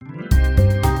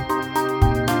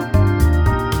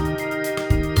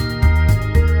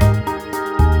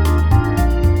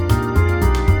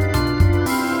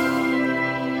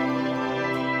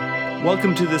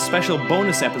welcome to this special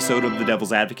bonus episode of The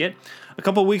Devil's Advocate. A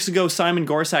couple of weeks ago, Simon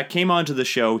Gorsak came onto the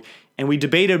show, and we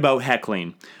debated about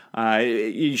heckling.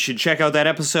 You should check out that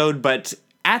episode, but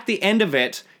at the end of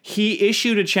it, he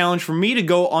issued a challenge for me to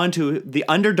go onto the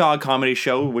Underdog comedy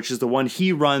show, which is the one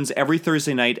he runs every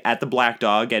Thursday night at the Black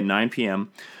Dog at 9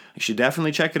 p.m. You should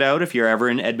definitely check it out if you're ever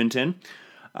in Edmonton.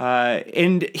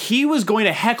 And he was going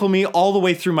to heckle me all the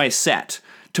way through my set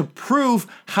to prove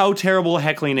how terrible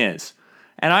heckling is.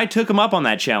 And I took him up on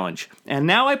that challenge. And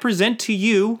now I present to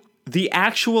you the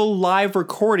actual live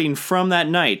recording from that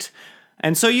night.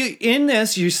 And so in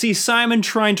this, you see Simon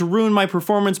trying to ruin my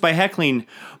performance by heckling,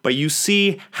 but you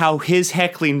see how his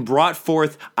heckling brought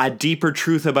forth a deeper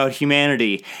truth about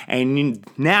humanity. And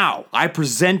now I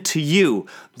present to you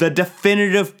the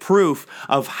definitive proof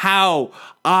of how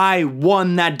I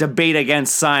won that debate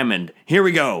against Simon. Here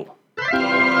we go.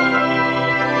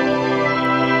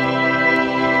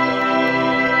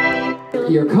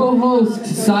 Your co-host,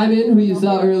 Simon, who you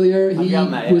saw earlier, he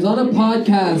was on a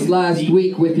podcast last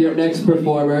week with your next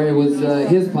performer. It was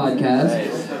his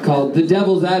podcast called The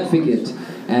Devil's Advocate.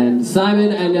 And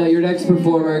Simon and your next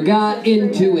performer got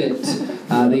into it.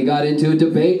 They got into a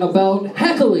debate about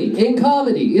heckling in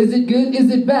comedy. Is it good? Is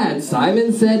it bad?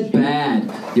 Simon said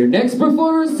bad. Your next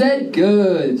performer said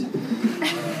good.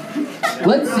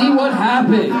 Let's see what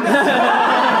happens.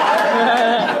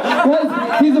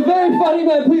 He's a very funny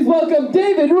man. Please welcome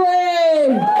David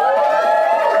Ray!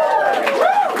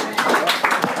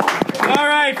 All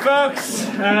right, folks.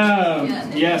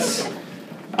 Yes.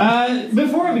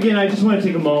 Before I begin, I just want to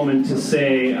take a moment to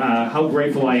say how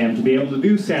grateful I am to be able to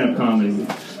do stand-up comedy,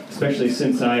 especially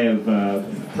since I have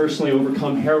personally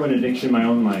overcome heroin addiction in my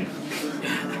own life.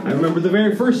 I remember the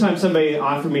very first time somebody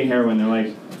offered me heroin, they're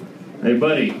like, "Hey,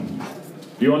 buddy, do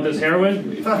you want this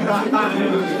heroin?"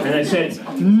 And I said,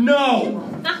 "No!"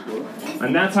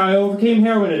 And that's how I overcame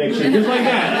heroin addiction, just like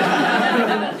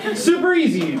that. Super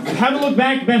easy. Haven't looked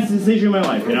back, best decision of my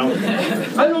life, you know?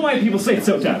 I don't know why people say it's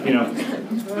so tough, you know?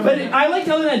 But I like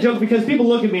telling that joke because people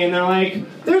look at me and they're like,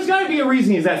 there's got to be a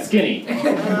reason he's that skinny,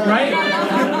 right?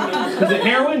 Is it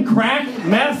heroin, crack,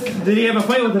 meth? Did he have a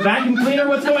fight with a vacuum cleaner?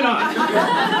 What's going on?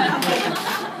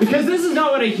 Because this is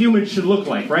not what a human should look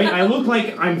like, right? I look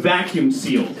like I'm vacuum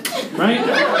sealed, right?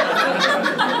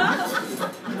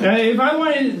 If I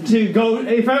wanted to go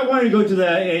to the,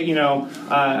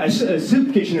 a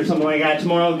soup kitchen or something like that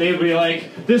tomorrow, they would be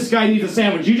like, "This guy needs a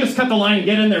sandwich. You just cut the line and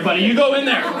get in there, buddy. You go in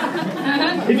there."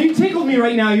 If you tickle me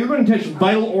right now, you're going to touch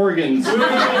vital organs and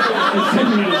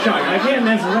send me into shock. I can't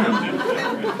mess around.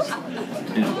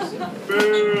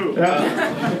 Boo!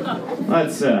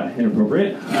 That's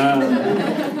inappropriate.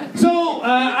 So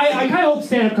I kind of hope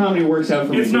stand-up comedy works out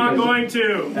for me. It's not going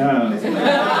to.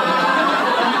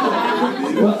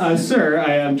 Well, sir,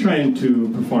 I am trying to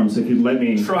perform, so if you'd let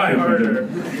me... Try harder.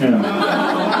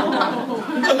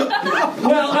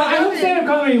 Well, I hope stand-up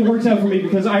comedy works out for me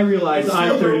because I realize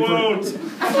I'm 34...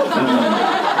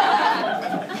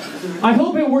 I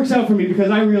hope it works out for me because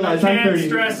I realize I'm 30... I can't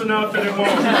stress enough that it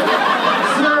won't.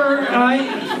 Sir,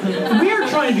 we are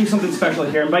trying to do something special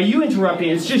here, and by you interrupting,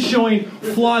 it's just showing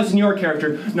flaws in your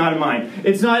character, not in mine.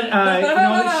 It's not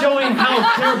showing how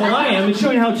terrible I am, it's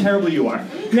showing how terrible you are.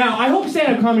 Now, I hope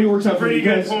stand-up comedy works out for me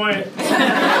because... Pretty good point.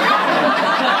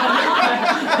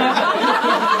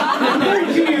 I'm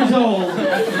 32 years old.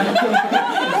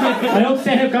 I hope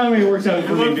stand-up comedy works out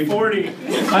for me. You look 40.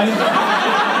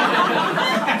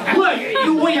 Look,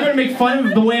 what, you're going to make fun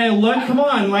of the way I look? Come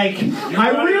on,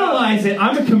 I realize it.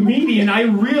 I'm a comedian. I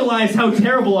realize how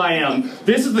terrible I am.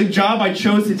 This is the job I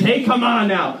chose to take. Come on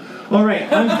now. All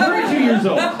right, I'm 32 years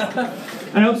old.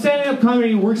 And I hope stand-up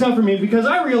comedy works out for me because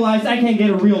I realized I can't get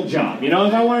a real job. You know,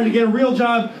 if I wanted to get a real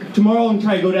job tomorrow and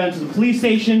try to go down to the police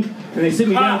station and they sit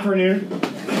me down for an interview...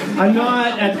 I'm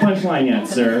not at the punchline yet,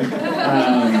 sir.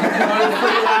 That was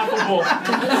pretty laughable.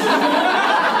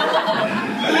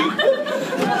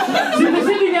 See, they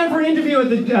sit me down for an interview at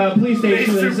the police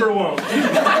station. They super won't.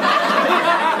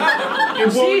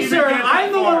 See, sir,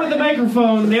 I'm the one with the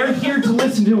microphone. They're here to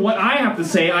listen to what I have to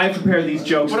say. I prepare these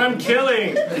jokes. But I'm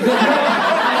killing.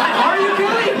 Are you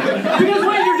killing? Because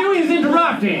what you're doing is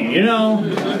interrupting, you know?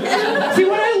 See,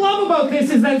 what I love about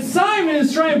this is that Simon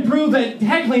is trying to prove that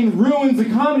heckling ruins a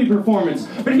comedy performance.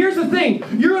 But here's the thing.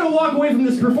 You're going to walk away from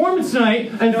this performance tonight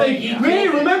and think, hey,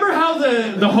 remember how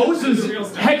the host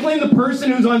was heckling the person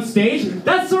who's on stage?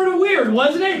 That's sort of weird,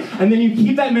 wasn't it? And then you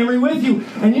keep that memory with you.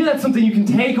 And that's something you can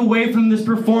take away from this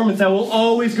performance that will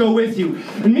always go with you.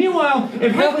 And meanwhile,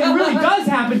 if heckling really does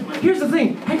happen, here's the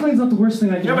thing. Heckling's not the worst thing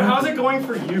that can happen. Yeah, but how's it going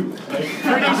for you?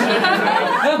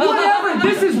 Whatever.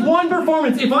 This is one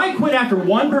performance. If I quit after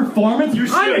one performance,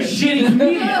 I'm a shitty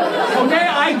comedian. Okay,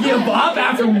 I give up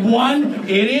after one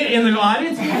idiot in the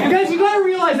audience. Guys, you gotta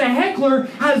realize a heckler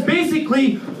has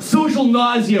basically social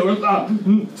nausea. Or,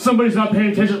 somebody's not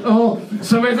paying attention. Oh,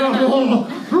 somebody's not.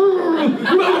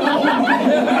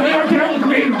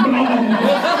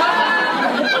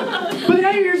 But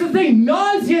here's the thing,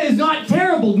 nausea is not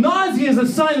terrible. Nausea is a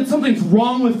sign that something's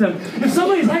wrong with them. If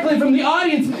somebody's heckling from the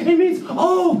audience, it means,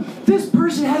 oh, this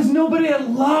person has nobody that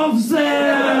loves them.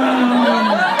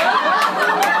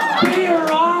 They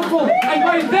are awful. And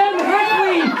by them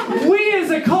heckling, we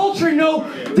as a culture know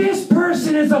this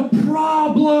person is a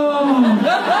problem.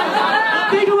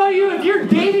 Think about you, if you're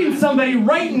dating somebody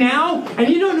right now, and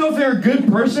you don't know if they're a good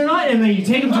person or not, and then you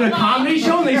take them to a comedy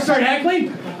show and they start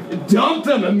heckling, dump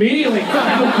them immediately.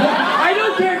 I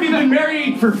don't care if you've been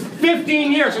married for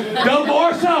 15 years.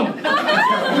 Divorce them.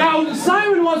 Now,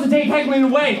 Simon wants to take heckling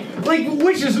away,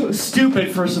 which is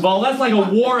stupid, first of all. That's like a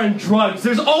war on drugs.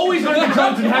 There's always going to be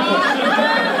drugs in heckling.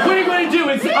 What are you going to do?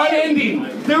 It's unending.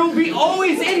 There will be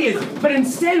always idiots. But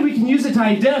instead, we can use it to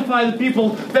identify the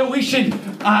people that we should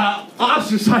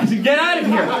ostracize and get out of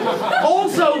here.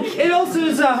 It also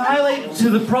is a highlight to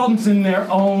the problems in their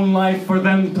own life for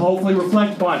them to hopefully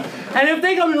reflect upon. And if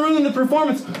they come and ruin the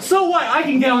performance, so what? I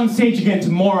can get on stage again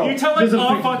tomorrow. You tell a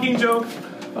fucking joke.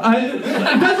 It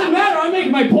doesn't matter, I'm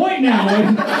making my point now.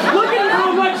 Look at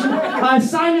how much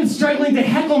Simon's struggling to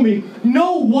heckle me.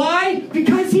 Know why?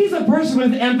 Because he's a person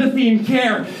with empathy and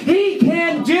care. He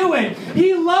can't do it.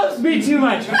 He loves me too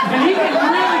much. And he can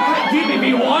really deep if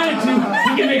he wanted to.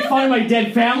 He can make fun of my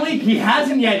dead family. He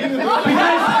hasn't yet. Because he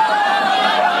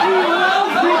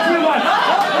loves me too much.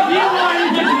 If you want to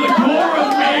get to the core of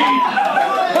me,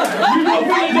 you go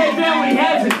for the dead family. He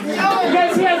hasn't.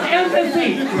 Because he has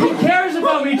empathy. He cares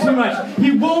about me too much.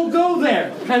 He won't go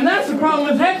there. And that's the problem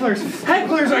with hecklers.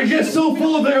 Hecklers are just so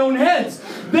full of their own heads.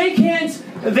 They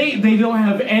don't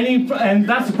have any, and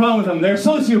that's the problem with them. They're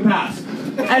sociopaths.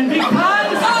 And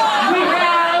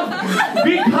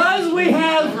because we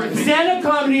have stand-up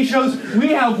comedy shows, we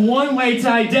have one way to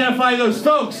identify those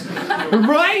folks.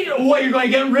 Right? What, you're going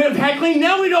to get rid of heckling?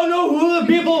 Now we don't know who the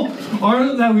people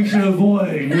are that we should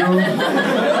avoid, you know?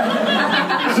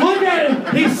 Look at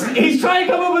him. He's trying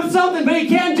to come up with something, but he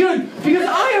can't do it because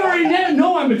I already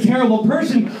know I'm a terrible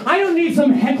person. I don't need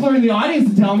some heckler in the audience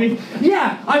to tell me.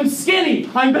 Yeah, I'm skinny.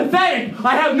 I'm pathetic.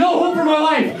 I have no hope for my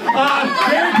life.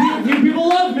 Very few people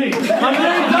love me. I'm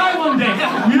going to die one day.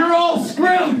 You're all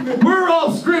screwed. We're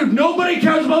all screwed. Nobody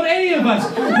cares about any of us.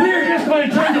 We're just going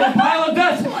to turn to a pile of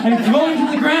dust and throw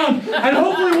into the ground. And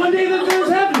hopefully one day that there's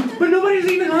heaven. But nobody's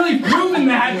even really proven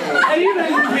that. And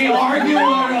even we argue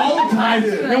about it all the time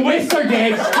and waste our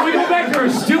day. And we go back to our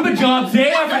stupid jobs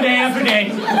day after day after day,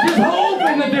 just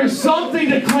hoping that there's something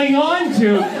to cling on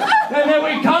to. And then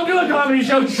we come to a comedy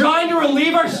show trying to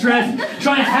relieve our stress,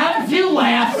 trying to have a few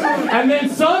laughs, and then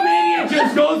some idiot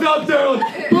just goes up there like,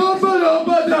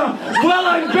 well,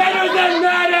 I'm better than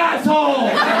that asshole.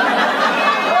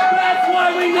 That's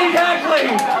why we need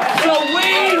heckling. So we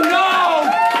know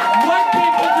what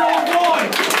people to avoid.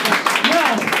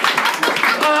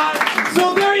 So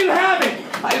there you have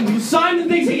it. Simon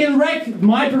thinks he can wreck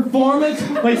my performance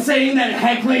by saying that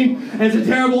heckling is a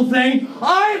terrible thing.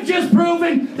 I've just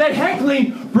proven that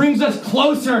heckling brings us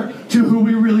closer to who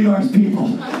we really are as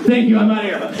people. Thank you, I'm out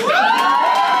of here.